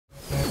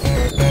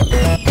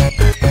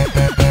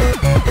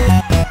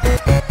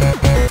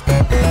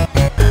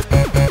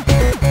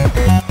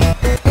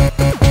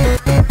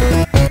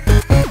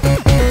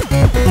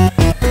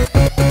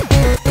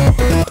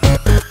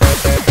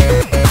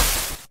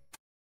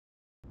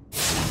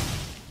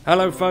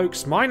Hello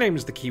folks, my name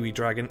is the Kiwi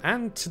Dragon,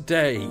 and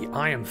today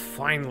I am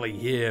finally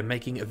here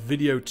making a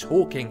video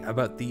talking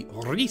about the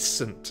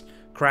recent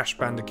Crash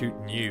Bandicoot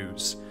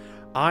news.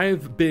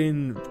 I've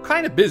been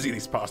kind of busy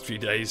these past few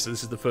days, so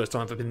this is the first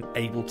time I've been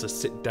able to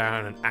sit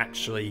down and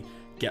actually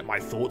get my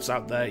thoughts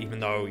out there, even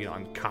though,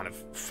 I'm kind of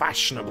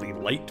fashionably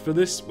late for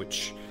this,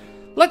 which,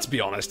 let's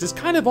be honest, is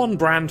kind of on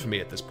brand for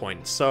me at this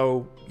point,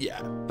 so yeah,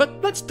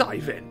 but let's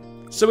dive in.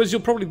 So as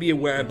you'll probably be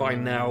aware by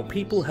now,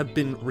 people have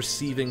been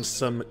receiving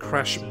some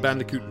Crash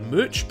Bandicoot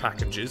merch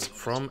packages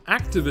from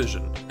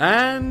Activision.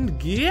 And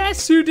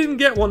guess who didn't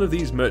get one of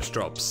these merch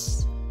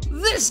drops?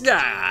 This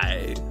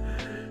guy!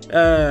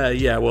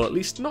 Yeah, well at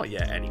least not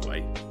yet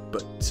anyway.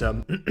 But,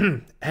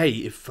 hey,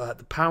 if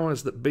the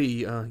powers that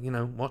be are,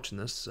 watching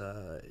this,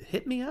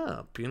 hit me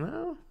up,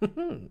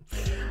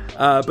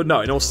 But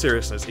no, in all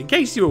seriousness, in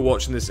case you were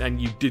watching this and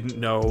you didn't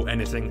know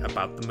anything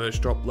about the merch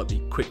drop, let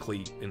me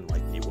quickly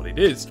enlighten you what it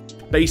is.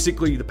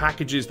 Basically, the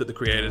packages that the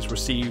creators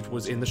received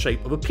was in the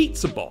shape of a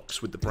pizza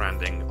box with the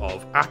branding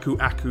of Aku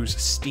Aku's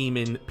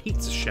Steamin'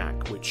 Pizza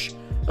Shack, which,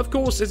 of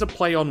course, is a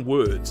play on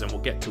words, and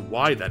we'll get to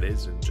why that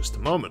is in just a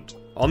moment.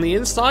 On the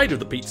inside of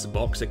the pizza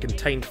box, it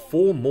contained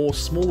 4 more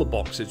smaller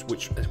boxes,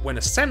 which, when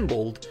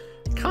assembled,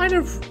 kind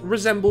of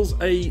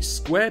resembles a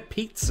square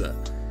pizza,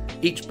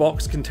 each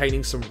box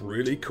containing some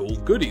really cool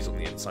goodies on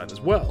the inside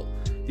as well.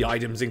 The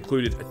items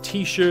included a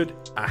t-shirt,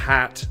 a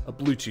hat, a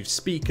Bluetooth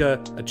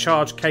speaker, a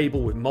charge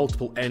cable with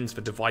multiple ends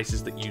for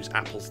devices that use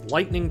Apple's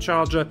Lightning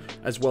charger,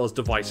 as well as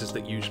devices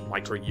that use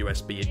micro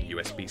USB and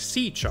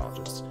USB-C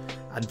chargers.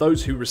 And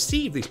those who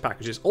received these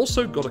packages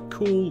also got a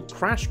cool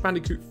Crash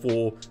Bandicoot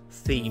 4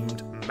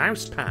 themed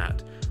mouse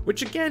pad,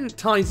 which again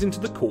ties into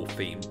the core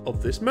theme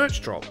of this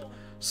merch drop.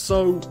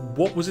 So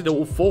what was it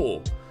all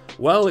for?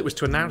 Well, it was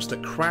to announce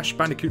that Crash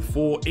Bandicoot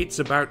 4 It's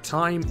About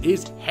Time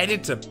is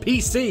headed to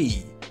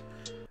PC!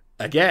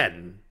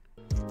 Again.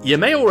 You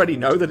may already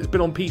know that it's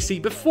been on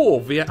PC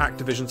before via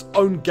Activision's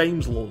own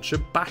games launcher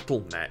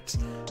Battle.net,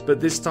 but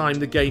this time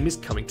the game is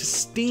coming to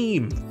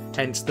Steam,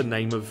 hence the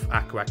name of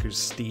Aku Aku's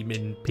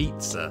Steamin'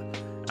 Pizza,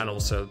 and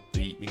also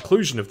the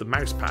inclusion of the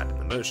mousepad in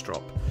the merch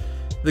drop.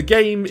 The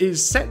game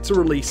is set to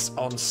release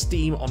on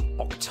Steam on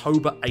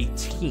October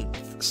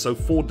 18th, so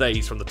 4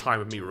 days from the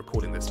time of me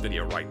recording this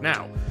video right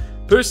now.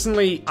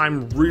 Personally,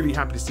 I'm really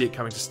happy to see it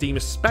coming to Steam,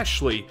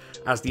 especially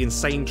as the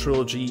Insane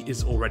Trilogy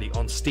is already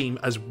on Steam,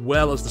 as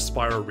well as the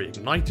Spyro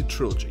Reignited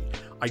Trilogy.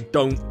 I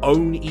don't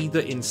own either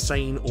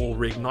Insane or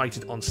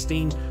Reignited on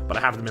Steam, but I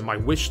have them in my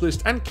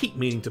wishlist and keep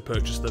meaning to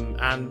purchase them,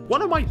 and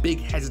one of my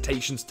big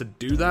hesitations to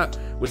do that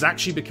was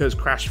actually because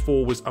Crash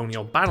 4 was only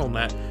on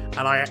Battle.net,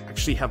 and I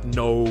actually have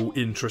no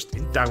interest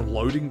in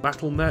downloading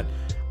Battle.net,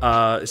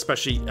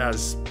 especially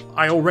as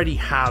I already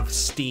have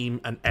Steam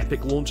and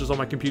Epic launchers on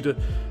my computer,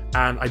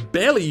 and I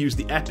barely use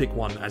the Epic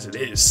one as it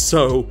is,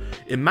 so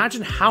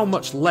imagine how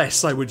much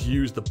less I would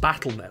use the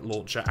Battle.net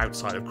launcher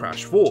outside of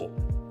Crash 4.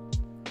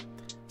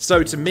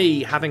 So to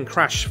me, having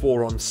Crash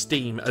 4 on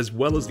Steam, as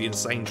well as the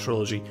Insane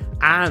Trilogy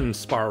and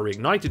Spyro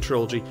Reignited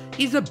Trilogy,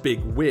 is a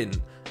big win.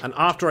 And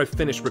after I've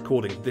finished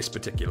recording this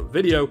particular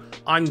video,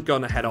 I'm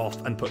gonna head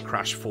off and put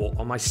Crash 4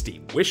 on my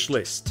Steam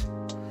wishlist.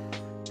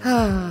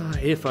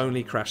 If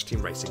only Crash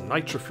Team Racing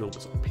Nitro Fuel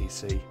was on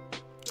PC.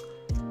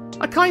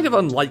 A kind of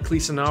unlikely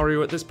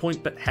scenario at this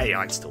point, but hey,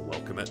 I'd still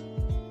welcome it.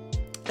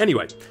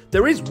 Anyway,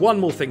 there is one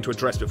more thing to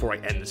address before I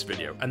end this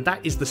video, and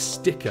that is the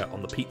sticker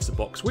on the pizza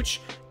box,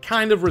 which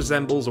kind of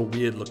resembles a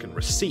weird looking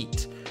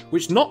receipt,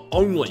 which not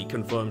only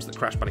confirms that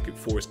Crash Bandicoot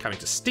 4 is coming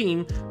to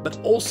Steam, but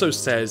also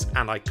says,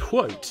 and I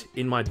quote,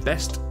 in my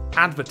best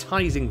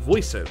advertising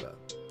voiceover,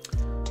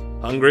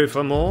 "Hungry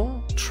for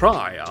more?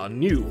 Try our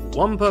new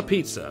Wumpa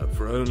Pizza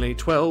for only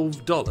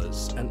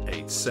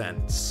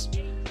 $12.08.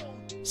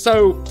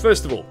 So,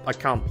 first of all, I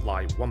can't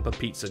lie, Wumpa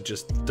Pizza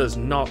just does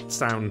not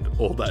sound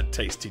all that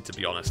tasty, to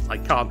be honest. I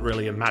can't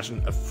really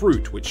imagine a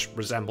fruit which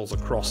resembles a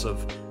cross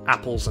of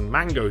apples and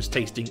mangoes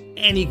tasting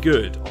any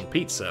good on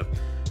pizza.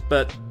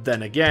 But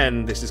then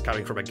again, this is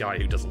coming from a guy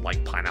who doesn't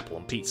like pineapple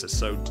on pizza,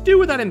 so do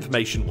with that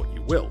information what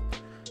you will.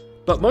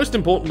 But most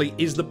importantly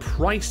is the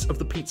price of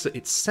the pizza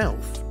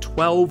itself,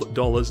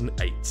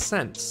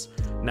 $12.08.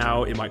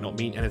 Now, it might not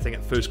mean anything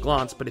at first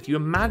glance, but if you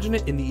imagine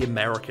it in the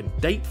American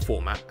date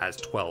format as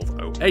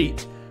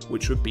 1208,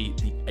 which would be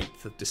the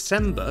 8th of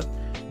December,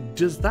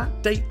 does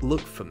that date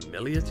look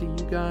familiar to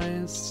you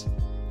guys?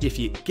 If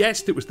you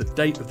guessed it was the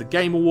date of the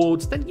Game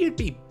Awards, then you'd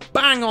be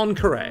bang on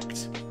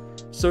correct.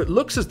 So it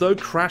looks as though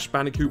Crash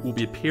Bandicoot will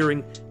be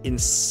appearing in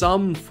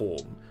some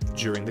form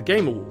during the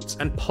Game Awards,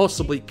 and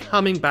possibly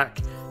coming back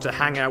to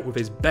hang out with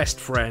his best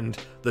friend,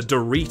 the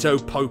Dorito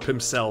Pope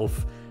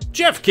himself,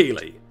 Jeff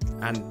Keighley,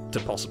 and to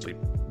possibly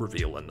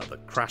reveal another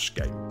Crash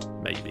game.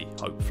 Maybe,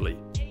 hopefully,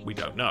 we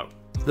don't know.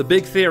 The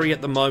big theory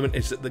at the moment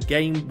is that the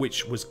game,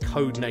 which was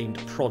codenamed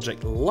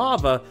Project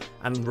Lava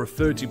and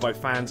referred to by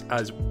fans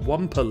as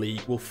Wumpa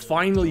League, will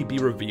finally be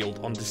revealed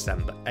on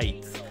December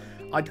 8th.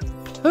 I'd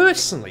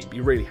personally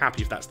be really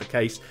happy if that's the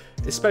case,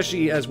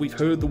 especially as we've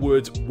heard the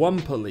words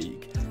Wumpa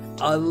League,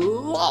 a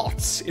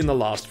lot in the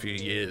last few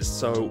years,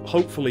 so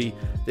hopefully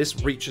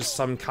this reaches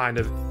some kind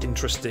of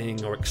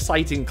interesting or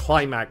exciting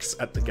climax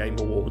at the Game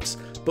Awards,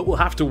 but we'll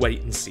have to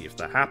wait and see if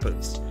that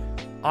happens.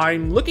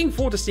 I'm looking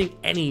forward to seeing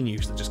any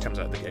news that just comes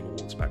out of the Game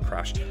Awards about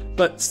Crash,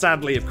 but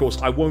sadly, of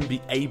course, I won't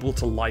be able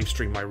to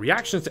livestream my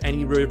reactions to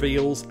any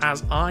reveals,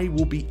 as I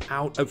will be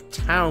out of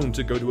town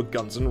to go to a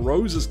Guns N'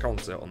 Roses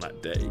concert on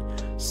that day.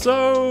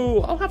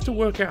 So I'll have to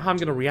work out how I'm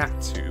going to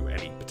react to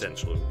any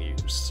potential news.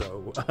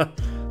 So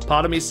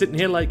part of me is sitting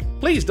here like,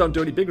 please don't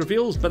do any big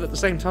reveals, but at the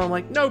same time I'm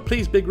like, no,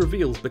 please big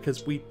reveals,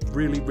 because we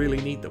really, really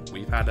need them.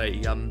 We've had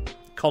a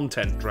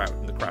content drought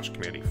in the Crash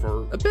community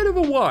for a bit of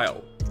a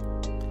while.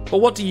 But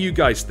what do you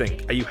guys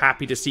think? Are you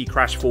happy to see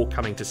Crash 4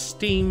 coming to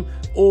Steam,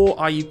 or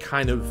are you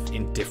kind of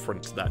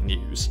indifferent to that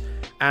news?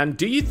 And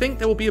do you think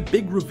there will be a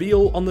big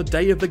reveal on the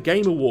day of the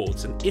Game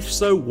Awards? And if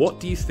so,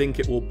 what do you think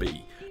it will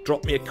be?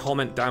 Drop me a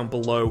comment down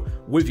below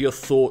with your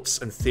thoughts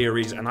and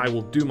theories, and I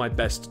will do my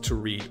best to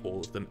read all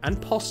of them,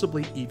 and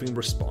possibly even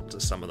respond to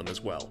some of them as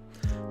well.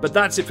 But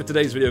that's it for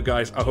today's video,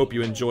 guys. I hope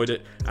you enjoyed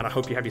it, and I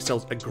hope you have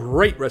yourselves a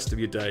great rest of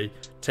your day.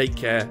 Take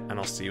care, and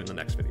I'll see you in the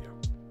next video.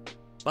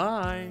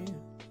 Bye!